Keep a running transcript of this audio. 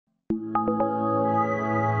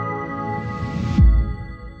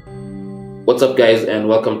What's up, guys, and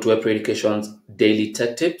welcome to Web Education's Daily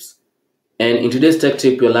Tech Tips. And in today's tech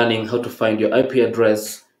tip, you're learning how to find your IP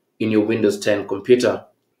address in your Windows 10 computer.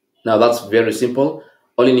 Now, that's very simple.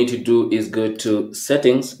 All you need to do is go to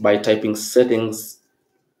Settings by typing Settings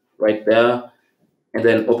right there, and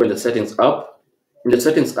then open the Settings app. In the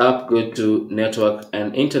Settings app, go to Network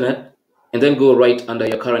and Internet, and then go right under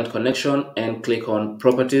your current connection and click on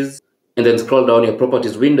Properties. And then scroll down your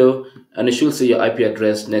properties window and you should see your IP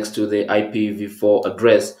address next to the IPv4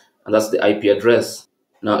 address, and that's the IP address.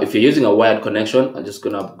 Now, if you're using a wired connection, I'm just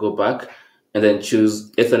gonna go back and then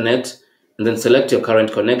choose Ethernet and then select your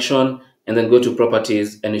current connection and then go to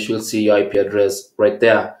properties and you should see your IP address right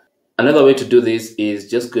there. Another way to do this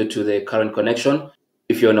is just go to the current connection.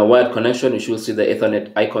 If you're on a wired connection, you should see the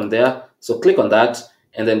Ethernet icon there. So click on that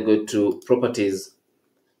and then go to properties.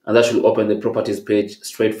 And that should open the properties page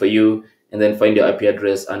straight for you, and then find your IP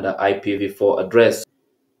address under IPv4 address.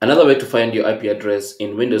 Another way to find your IP address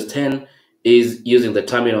in Windows 10 is using the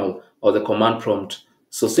terminal or the command prompt.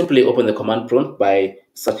 So simply open the command prompt by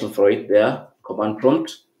searching for it there, command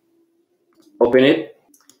prompt, open it,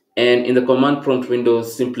 and in the command prompt window,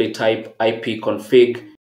 simply type ipconfig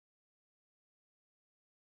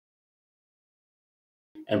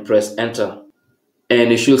and press enter. And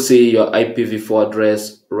you should see your IPv4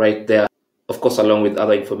 address right there, of course, along with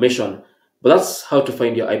other information. But that's how to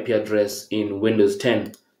find your IP address in Windows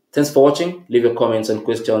 10. Thanks for watching. Leave your comments and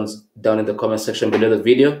questions down in the comment section below the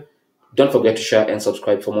video. Don't forget to share and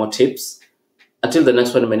subscribe for more tips. Until the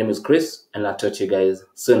next one, my name is Chris, and I'll talk to you guys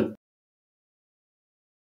soon.